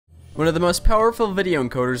One of the most powerful video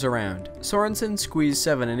encoders around, Sorenson Squeeze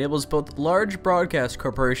 7 enables both large broadcast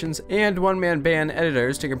corporations and one-man band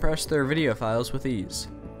editors to compress their video files with ease.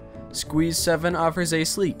 Squeeze 7 offers a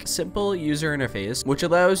sleek, simple user interface which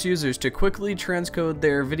allows users to quickly transcode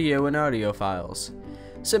their video and audio files.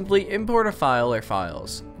 Simply import a file or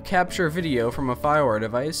files, capture video from a FireWire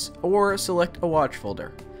device, or select a watch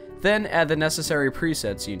folder. Then add the necessary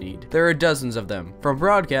presets you need. There are dozens of them, from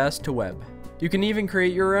broadcast to web. You can even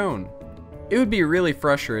create your own. It would be really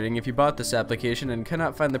frustrating if you bought this application and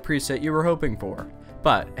cannot find the preset you were hoping for.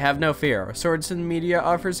 But have no fear, Sorenson Media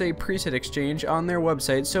offers a preset exchange on their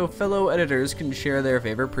website so fellow editors can share their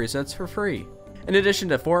favorite presets for free. In addition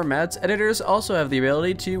to formats, editors also have the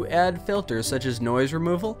ability to add filters such as noise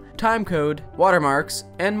removal, timecode, watermarks,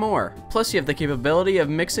 and more. Plus you have the capability of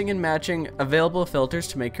mixing and matching available filters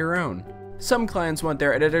to make your own. Some clients want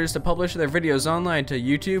their editors to publish their videos online to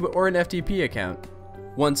YouTube or an FTP account.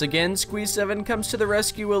 Once again, Squeeze 7 comes to the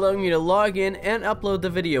rescue, allowing you to log in and upload the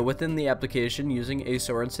video within the application using a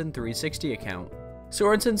Sorenson 360 account.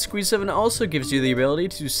 Sorenson Squeeze 7 also gives you the ability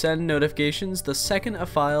to send notifications the second a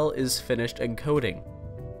file is finished encoding.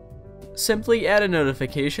 Simply add a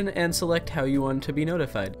notification and select how you want to be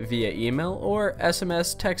notified, via email or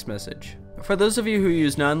SMS text message. For those of you who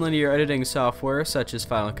use nonlinear editing software such as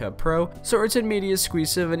Final Cut Pro, Sorenson Media's Squeeze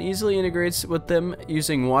 7 easily integrates with them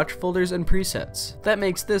using watch folders and presets. That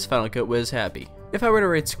makes this Final Cut whiz happy. If I were to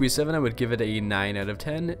rate Squeeze 7, I would give it a 9 out of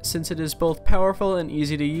 10 since it is both powerful and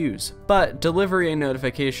easy to use, but delivery and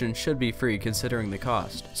notification should be free considering the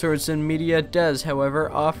cost. Sorenson Media does,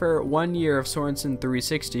 however, offer 1 year of Sorenson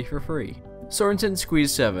 360 for free. Sorenson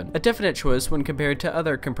Squeeze 7, a definite choice when compared to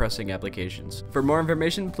other compressing applications. For more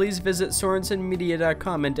information, please visit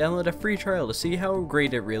sorensonmedia.com and download a free trial to see how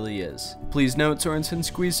great it really is. Please note Sorenson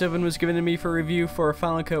Squeeze 7 was given to me for review for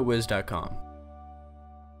finalcutwiz.com.